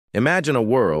Imagine a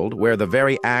world where the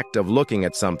very act of looking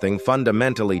at something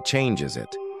fundamentally changes it,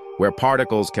 where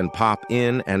particles can pop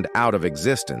in and out of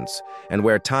existence, and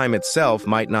where time itself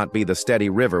might not be the steady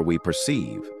river we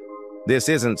perceive. This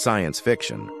isn't science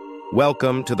fiction.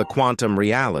 Welcome to the quantum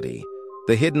reality,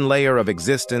 the hidden layer of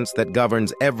existence that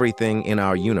governs everything in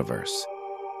our universe.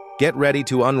 Get ready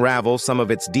to unravel some of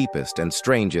its deepest and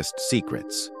strangest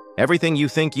secrets. Everything you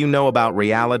think you know about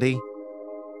reality,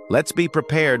 let's be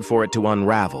prepared for it to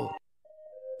unravel.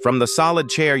 From the solid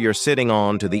chair you're sitting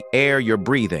on to the air you're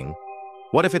breathing,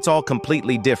 what if it's all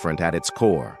completely different at its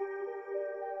core?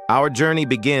 Our journey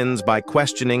begins by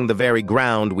questioning the very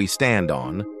ground we stand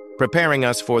on, preparing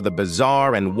us for the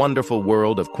bizarre and wonderful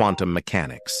world of quantum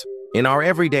mechanics. In our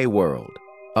everyday world,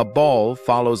 a ball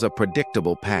follows a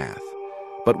predictable path.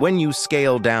 But when you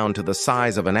scale down to the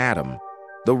size of an atom,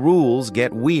 the rules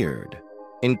get weird,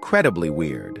 incredibly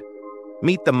weird.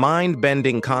 Meet the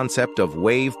mind-bending concept of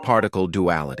wave-particle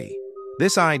duality.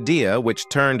 This idea, which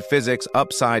turned physics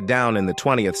upside down in the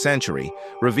 20th century,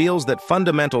 reveals that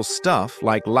fundamental stuff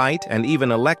like light and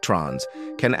even electrons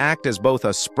can act as both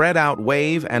a spread-out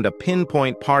wave and a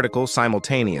pinpoint particle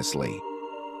simultaneously.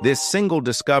 This single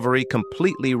discovery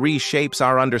completely reshapes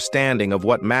our understanding of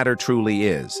what matter truly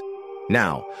is.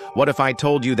 Now, what if I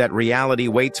told you that reality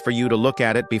waits for you to look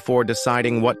at it before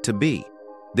deciding what to be?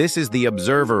 This is the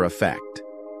observer effect.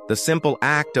 The simple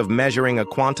act of measuring a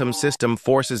quantum system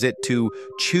forces it to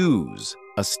choose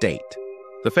a state.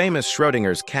 The famous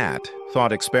Schrödinger's cat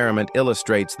thought experiment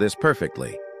illustrates this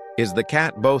perfectly. Is the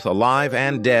cat both alive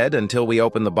and dead until we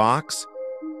open the box?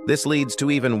 This leads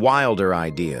to even wilder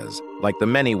ideas, like the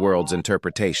many worlds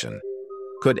interpretation.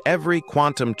 Could every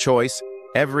quantum choice,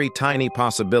 every tiny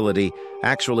possibility,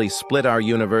 actually split our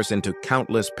universe into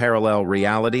countless parallel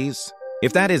realities?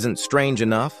 If that isn't strange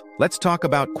enough, let's talk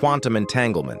about quantum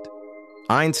entanglement.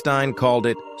 Einstein called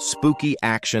it spooky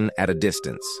action at a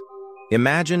distance.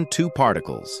 Imagine two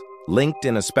particles, linked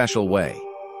in a special way.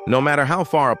 No matter how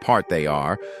far apart they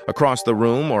are, across the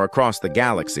room or across the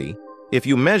galaxy, if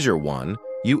you measure one,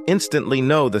 you instantly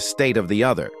know the state of the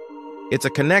other. It's a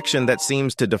connection that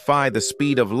seems to defy the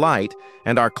speed of light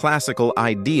and our classical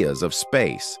ideas of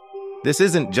space. This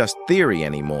isn't just theory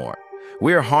anymore.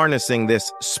 We're harnessing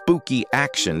this spooky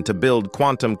action to build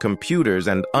quantum computers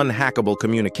and unhackable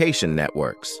communication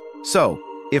networks. So,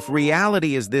 if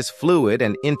reality is this fluid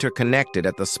and interconnected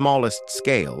at the smallest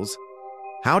scales,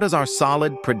 how does our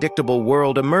solid, predictable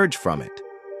world emerge from it?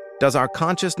 Does our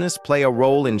consciousness play a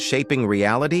role in shaping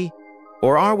reality?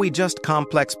 Or are we just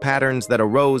complex patterns that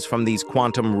arose from these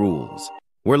quantum rules?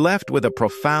 We're left with a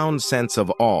profound sense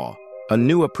of awe, a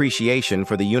new appreciation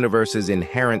for the universe's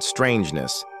inherent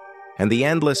strangeness, and the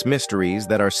endless mysteries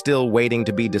that are still waiting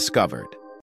to be discovered.